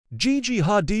Gigi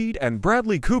Hadid and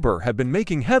Bradley Cooper have been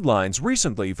making headlines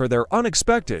recently for their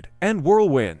unexpected and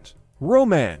whirlwind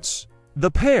romance.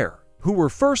 The pair, who were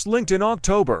first linked in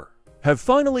October, have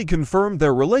finally confirmed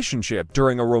their relationship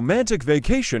during a romantic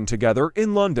vacation together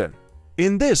in London.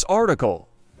 In this article,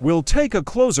 we'll take a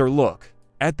closer look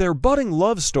at their budding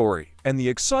love story and the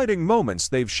exciting moments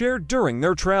they've shared during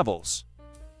their travels.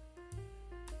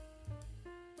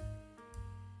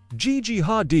 Gigi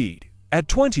Hadid, at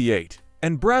 28,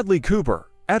 and Bradley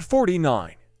Cooper, at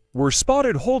 49, were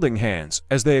spotted holding hands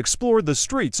as they explored the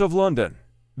streets of London.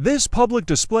 This public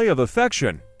display of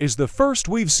affection is the first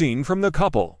we've seen from the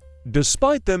couple,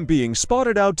 despite them being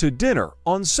spotted out to dinner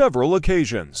on several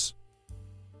occasions.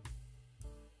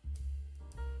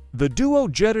 The duo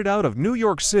jetted out of New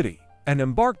York City and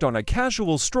embarked on a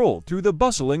casual stroll through the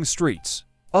bustling streets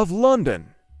of London.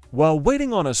 While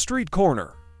waiting on a street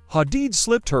corner, Hadid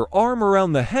slipped her arm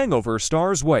around the Hangover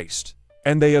star's waist,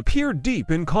 and they appeared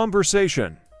deep in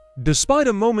conversation. Despite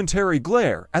a momentary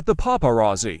glare at the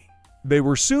paparazzi, they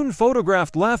were soon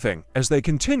photographed laughing as they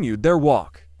continued their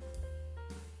walk.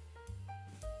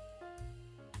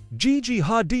 Gigi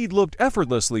Hadid looked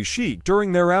effortlessly chic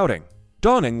during their outing,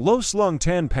 donning low-slung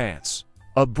tan pants,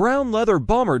 a brown leather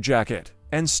bomber jacket,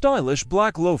 and stylish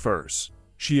black loafers.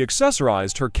 She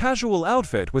accessorized her casual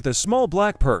outfit with a small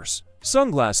black purse,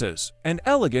 sunglasses, and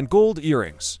elegant gold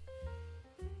earrings.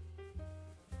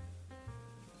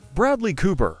 Bradley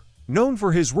Cooper, known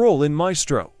for his role in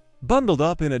Maestro, bundled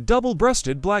up in a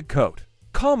double-breasted black coat,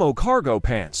 camo cargo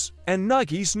pants, and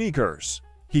Nike sneakers.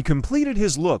 He completed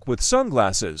his look with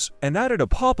sunglasses and added a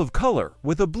pop of color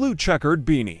with a blue checkered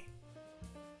beanie.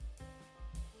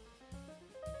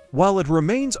 While it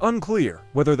remains unclear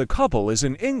whether the couple is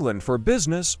in England for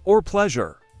business or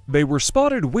pleasure, they were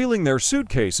spotted wheeling their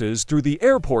suitcases through the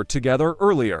airport together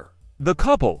earlier. The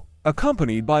couple,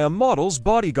 accompanied by a model's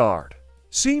bodyguard,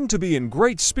 seemed to be in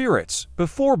great spirits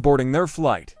before boarding their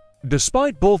flight,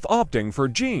 despite both opting for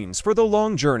jeans for the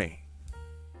long journey.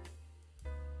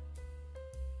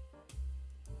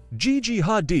 Gigi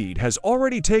Hadid has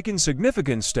already taken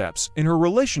significant steps in her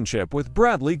relationship with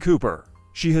Bradley Cooper.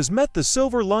 She has met the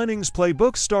Silver Linings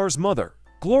Playbook star's mother,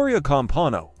 Gloria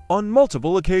Compano, on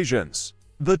multiple occasions.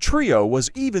 The trio was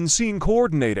even seen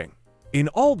coordinating in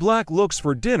all-black looks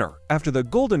for dinner after the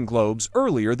Golden Globes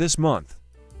earlier this month.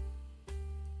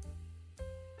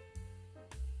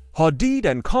 Hadid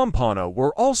and Compano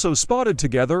were also spotted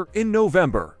together in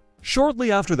November, shortly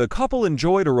after the couple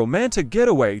enjoyed a romantic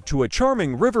getaway to a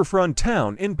charming riverfront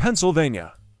town in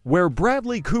Pennsylvania, where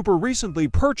Bradley Cooper recently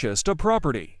purchased a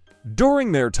property.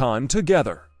 During their time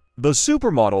together, the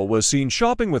supermodel was seen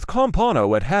shopping with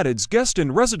Compano at Hadid's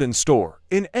guest-in-residence store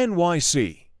in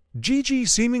NYC. Gigi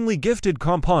seemingly gifted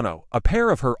Compano a pair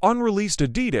of her unreleased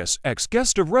Adidas X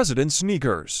guest-of-residence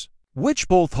sneakers, which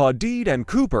both Hadid and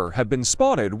Cooper have been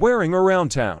spotted wearing around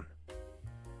town.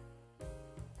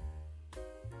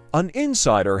 An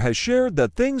insider has shared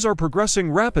that things are progressing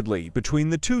rapidly between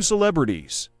the two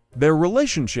celebrities. Their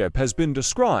relationship has been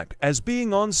described as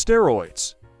being on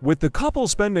steroids, with the couple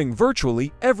spending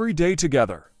virtually every day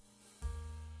together.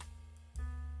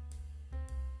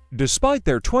 Despite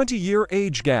their 20-year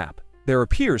age gap, there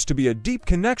appears to be a deep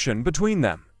connection between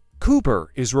them.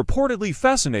 Cooper is reportedly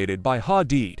fascinated by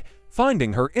Hadid,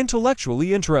 finding her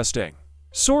intellectually interesting.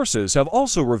 Sources have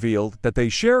also revealed that they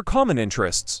share common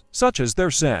interests, such as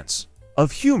their sense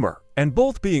of humor and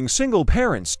both being single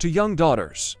parents to young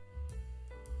daughters.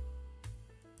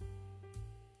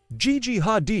 Gigi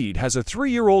Hadid has a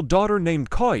 3-year-old daughter named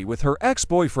Koi with her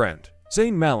ex-boyfriend,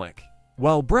 Zayn Malik,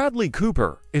 while Bradley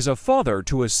Cooper is a father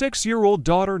to a 6-year-old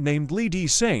daughter named Lady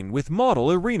Sane with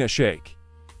model Irina Shayk.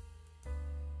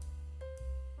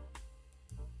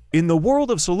 In the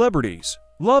world of celebrities,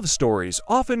 love stories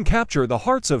often capture the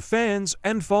hearts of fans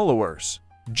and followers.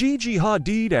 Gigi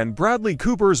Hadid and Bradley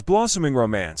Cooper's blossoming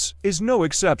romance is no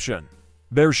exception.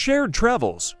 Their shared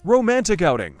travels, romantic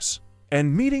outings,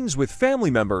 and meetings with family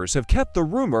members have kept the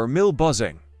rumor mill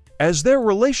buzzing. As their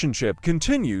relationship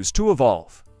continues to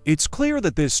evolve, it's clear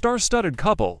that this star-studded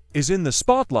couple is in the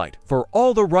spotlight for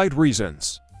all the right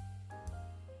reasons.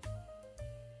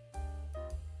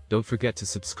 Don't forget to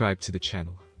subscribe to the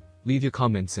channel. Leave your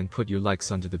comments and put your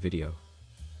likes under the video.